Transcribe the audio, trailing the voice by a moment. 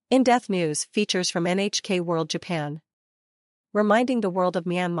In-depth news features from NHK World Japan. Reminding the world of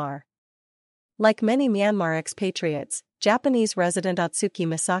Myanmar. Like many Myanmar expatriates, Japanese resident Otsuki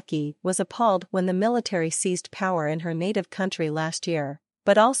Misaki was appalled when the military seized power in her native country last year,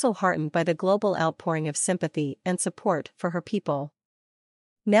 but also heartened by the global outpouring of sympathy and support for her people.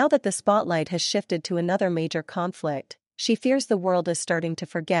 Now that the spotlight has shifted to another major conflict, she fears the world is starting to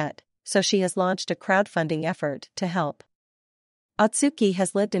forget, so she has launched a crowdfunding effort to help. Otsuki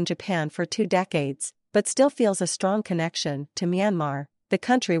has lived in Japan for 2 decades, but still feels a strong connection to Myanmar, the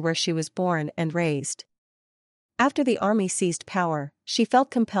country where she was born and raised. After the army seized power, she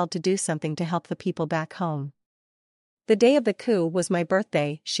felt compelled to do something to help the people back home. The day of the coup was my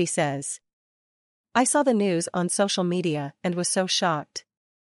birthday, she says. I saw the news on social media and was so shocked.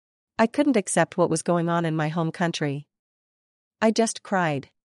 I couldn't accept what was going on in my home country. I just cried.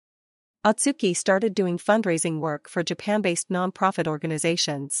 Otsuki started doing fundraising work for Japan-based non-profit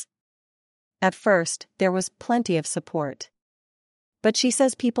organizations. At first, there was plenty of support. But she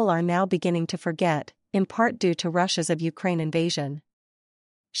says people are now beginning to forget, in part due to Russia's Ukraine invasion.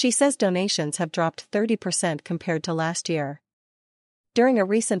 She says donations have dropped 30% compared to last year. During a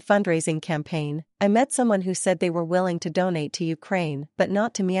recent fundraising campaign, I met someone who said they were willing to donate to Ukraine but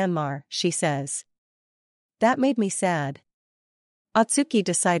not to Myanmar, she says. That made me sad. Otsuki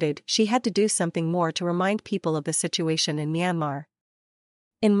decided she had to do something more to remind people of the situation in Myanmar.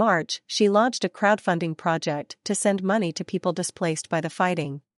 In March, she launched a crowdfunding project to send money to people displaced by the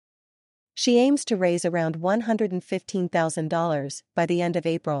fighting. She aims to raise around $115,000 by the end of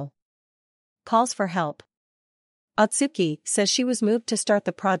April. Calls for help. Otsuki says she was moved to start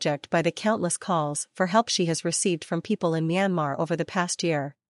the project by the countless calls for help she has received from people in Myanmar over the past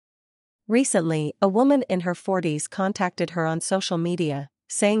year. Recently, a woman in her 40s contacted her on social media,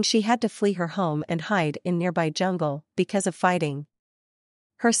 saying she had to flee her home and hide in nearby jungle because of fighting.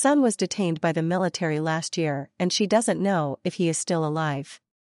 Her son was detained by the military last year and she doesn't know if he is still alive.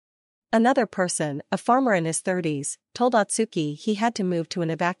 Another person, a farmer in his 30s, told Otsuki he had to move to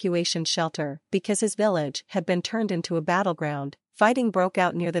an evacuation shelter because his village had been turned into a battleground. Fighting broke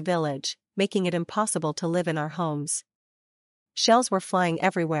out near the village, making it impossible to live in our homes. Shells were flying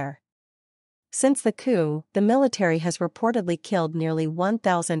everywhere. Since the coup, the military has reportedly killed nearly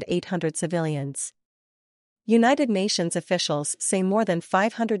 1,800 civilians. United Nations officials say more than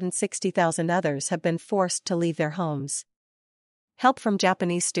 560,000 others have been forced to leave their homes. Help from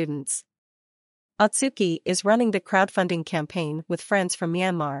Japanese students. Otsuki is running the crowdfunding campaign with friends from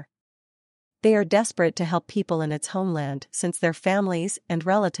Myanmar. They are desperate to help people in its homeland since their families and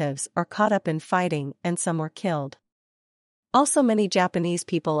relatives are caught up in fighting and some were killed. Also, many Japanese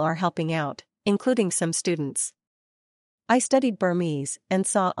people are helping out, including some students. I studied Burmese and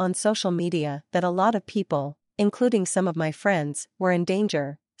saw on social media that a lot of people, including some of my friends, were in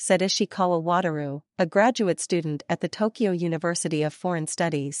danger, said Ishikawa Wataru, a graduate student at the Tokyo University of Foreign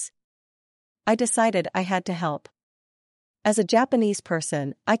Studies. I decided I had to help. As a Japanese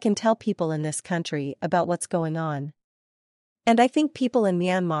person, I can tell people in this country about what's going on. And I think people in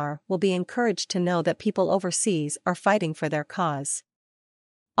Myanmar will be encouraged to know that people overseas are fighting for their cause.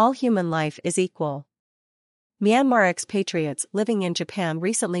 All human life is equal. Myanmar expatriates living in Japan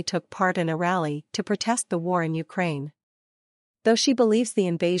recently took part in a rally to protest the war in Ukraine. Though she believes the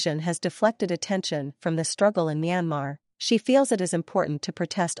invasion has deflected attention from the struggle in Myanmar, she feels it is important to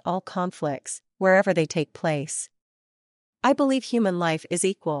protest all conflicts, wherever they take place. I believe human life is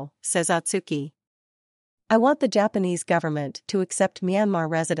equal, says Otsuki. I want the Japanese government to accept Myanmar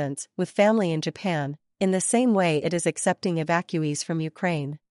residents with family in Japan, in the same way it is accepting evacuees from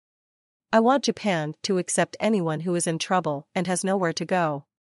Ukraine. I want Japan to accept anyone who is in trouble and has nowhere to go.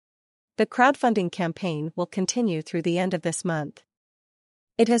 The crowdfunding campaign will continue through the end of this month.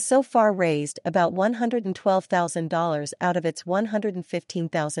 It has so far raised about $112,000 out of its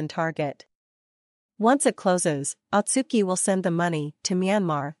 $115,000 target. Once it closes, Otsuki will send the money to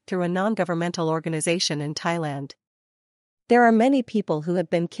Myanmar through a non-governmental organization in Thailand. There are many people who have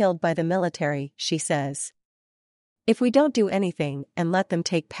been killed by the military, she says. If we don't do anything and let them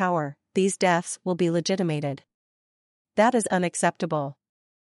take power, these deaths will be legitimated. That is unacceptable.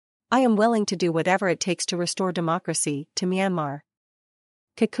 I am willing to do whatever it takes to restore democracy to Myanmar.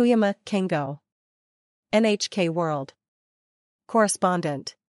 Kikuyama Kengo. NHK World.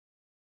 Correspondent.